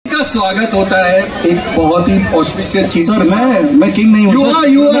स्वागत होता है एक बहुत ही ऑस्पिशियस चीज। सर मैं किंग नहीं हूँ।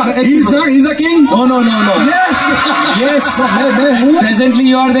 You are. He's a king. No. Yes. मैं हूँ। Presently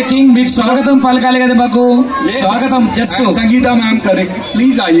you are the king. Big स्वागतम पलकाले का बाकू। स्वागतम just. Sangeeta ma'am correct,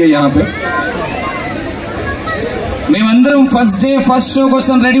 please आइए यहाँ पे। మేమందరం ఫస్ట్ డే ఫస్ట్ షో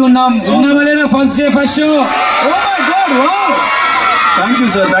కోసం రెడీ ఉన్నామా లేదా? First day first show. Oh my God! Wow! Thank you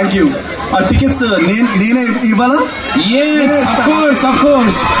sir. Thank you. Tickets నేనే ఇవ్వాలా? Yes, of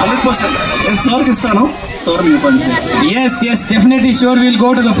course. 100%. నేను సార్కి ఇస్తాను. సార్ మీ పని చేయండి. Yes, definitely sure we'll go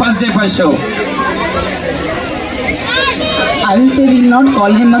to the first day first show. I will say we will not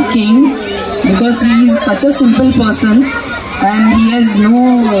call him a king because he is such a simple person and he has no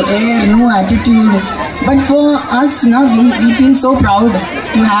air, no attitude. But for us now, we feel so proud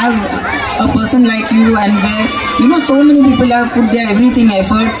to have a person like you, and where so many people have put their everything,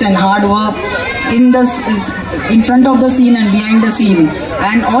 efforts and hard work in front of the scene and behind the scene,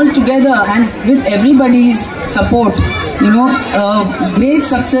 and all together and with everybody's support. Great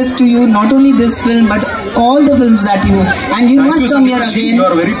success to you, not only this film but all the films that you must come here again. You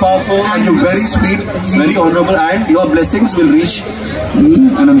are very powerful and you're very sweet, very honorable, and your blessings will reach me,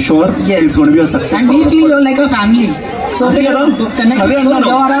 and I'm sure it's going to be a success. And we feel you're like a family, so we are connected, so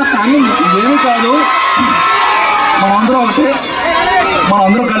you're a family. ఏమీ కాదు,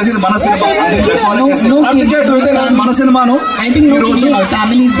 మనందరం కలిసి మన cinema. మన సినిమాను I think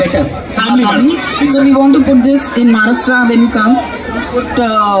family is better. Family. So we want to put this in Maharashtra when you come.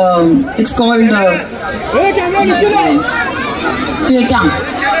 It's called Fetam.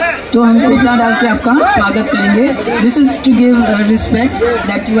 तो हम कुर्ता डाल के आपका स्वागत करेंगे. This is to give respect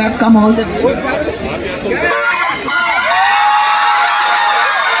that you have come all the way.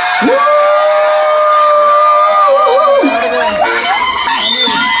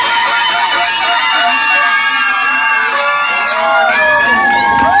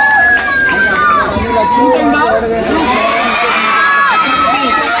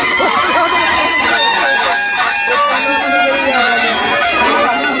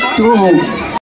 तो